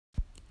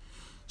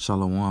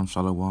Shalom,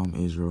 shalom,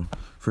 Israel.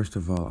 First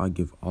of all, I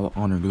give all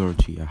honor and glory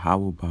to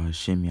Yahweh by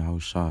Hashem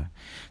Yahushua.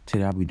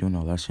 Today I'll be doing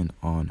a lesson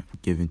on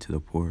giving to the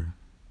poor.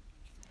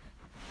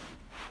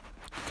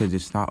 Because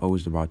it's not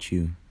always about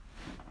you.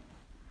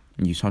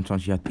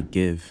 Sometimes you have to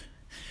give.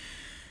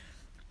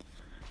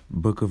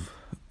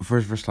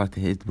 First verse I like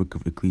to hit the book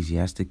of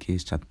Ecclesiastes,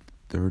 chapter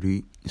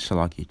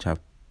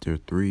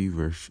 3,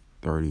 verse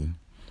 30.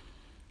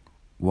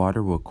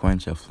 Water will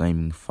quench a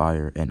flaming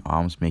fire, and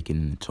alms make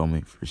an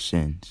atonement for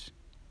sins.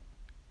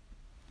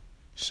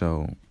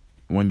 So,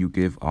 when you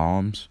give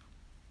alms,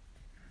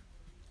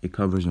 it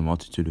covers a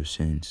multitude of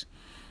sins.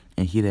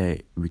 And he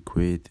that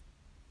required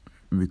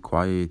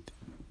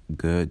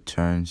good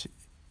turns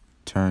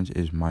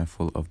is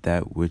mindful of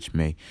that which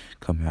may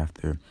come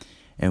after.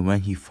 And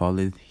when he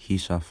falleth, he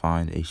shall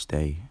find a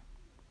stay.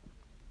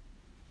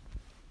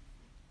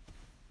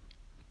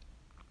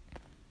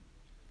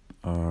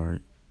 My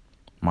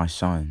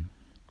son.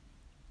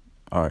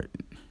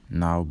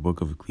 Now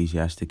book of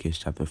Ecclesiastes,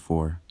 chapter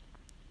 4,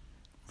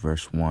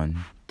 verse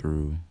 1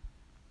 through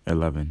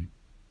 11.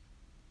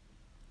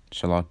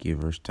 Shalakia,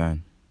 verse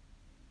 10.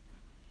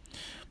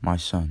 My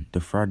son,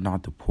 defraud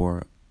not the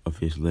poor of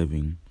his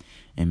living,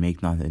 and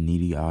make not the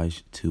needy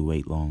eyes to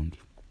wait long.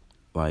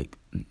 Like,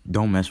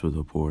 don't mess with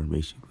the poor,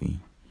 basically.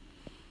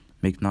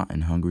 Make not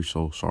an hungry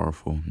soul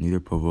sorrowful,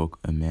 neither provoke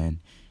a man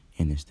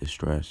in his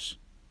distress.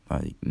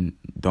 Like,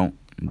 don't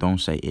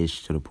say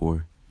ish to the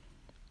poor.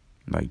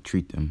 Like,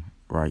 treat them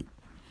right.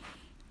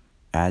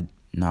 Add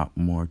not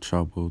more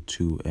trouble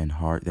to an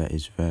heart that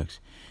is vexed,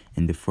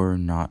 and defer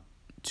not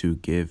to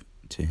give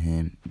to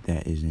him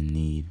that is in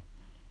need.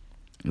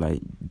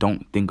 Like,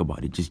 don't think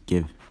about it, just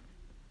give.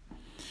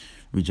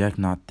 Reject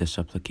not the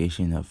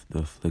supplication of the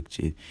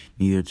afflicted,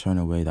 neither turn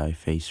away thy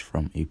face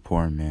from a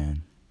poor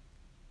man.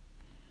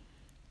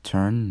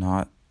 Turn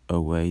not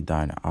away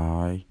thine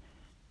eye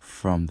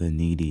from the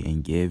needy,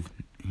 and give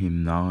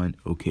him not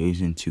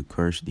occasion to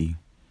curse thee.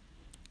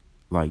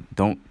 Like,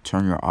 don't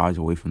turn your eyes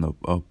away from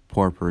a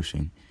poor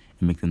person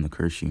and make them to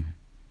curse you.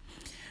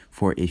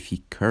 For if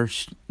he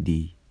curse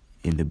thee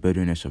in the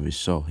bitterness of his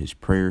soul, his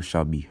prayer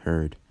shall be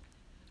heard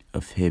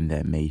of him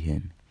that made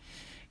him.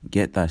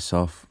 Get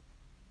thyself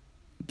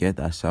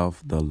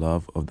the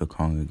love of the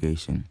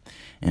congregation,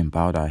 and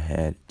bow thy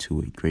head to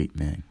a great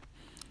man.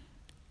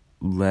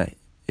 Let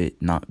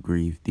it not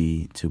grieve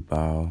thee to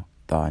bow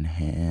thine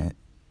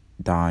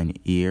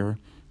ear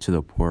to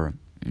the poor,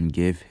 and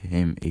give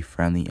him a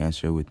friendly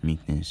answer with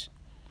meekness.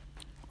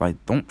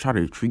 Like, don't try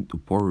to treat the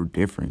poor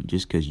different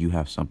just because you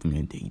have something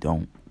that they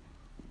don't.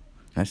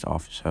 That's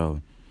off as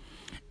hell.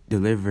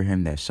 Deliver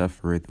him that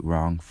suffereth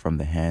wrong from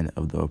the hand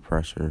of the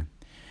oppressor,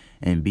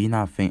 and be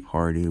not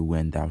faint-hearted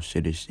when thou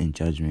sittest in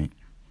judgment.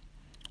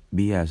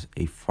 Be as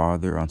a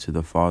father unto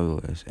the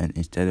fatherless, and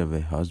instead of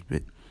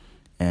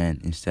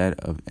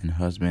an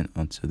husband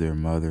unto their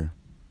mother.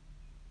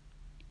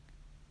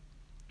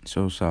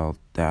 So shalt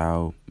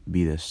thou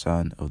be the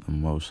son of the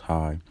Most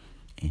High,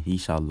 and he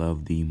shall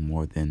love thee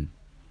more than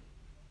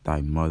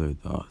thy mother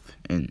doth.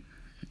 And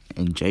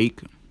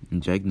Jake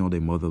know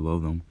their mother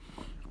love them.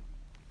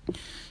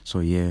 So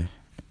yeah,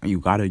 you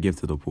gotta give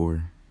to the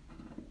poor.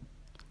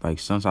 Like,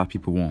 sometimes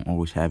people won't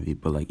always have it,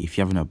 but like, if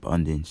you have an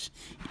abundance,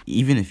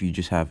 even if you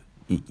just have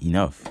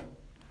enough,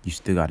 you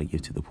still gotta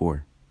give to the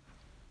poor.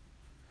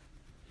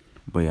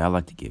 But yeah, I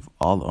like to give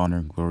all honor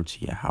and glory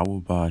to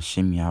Yahweh by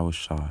Hashem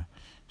Yahushua.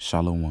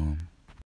 Shalom.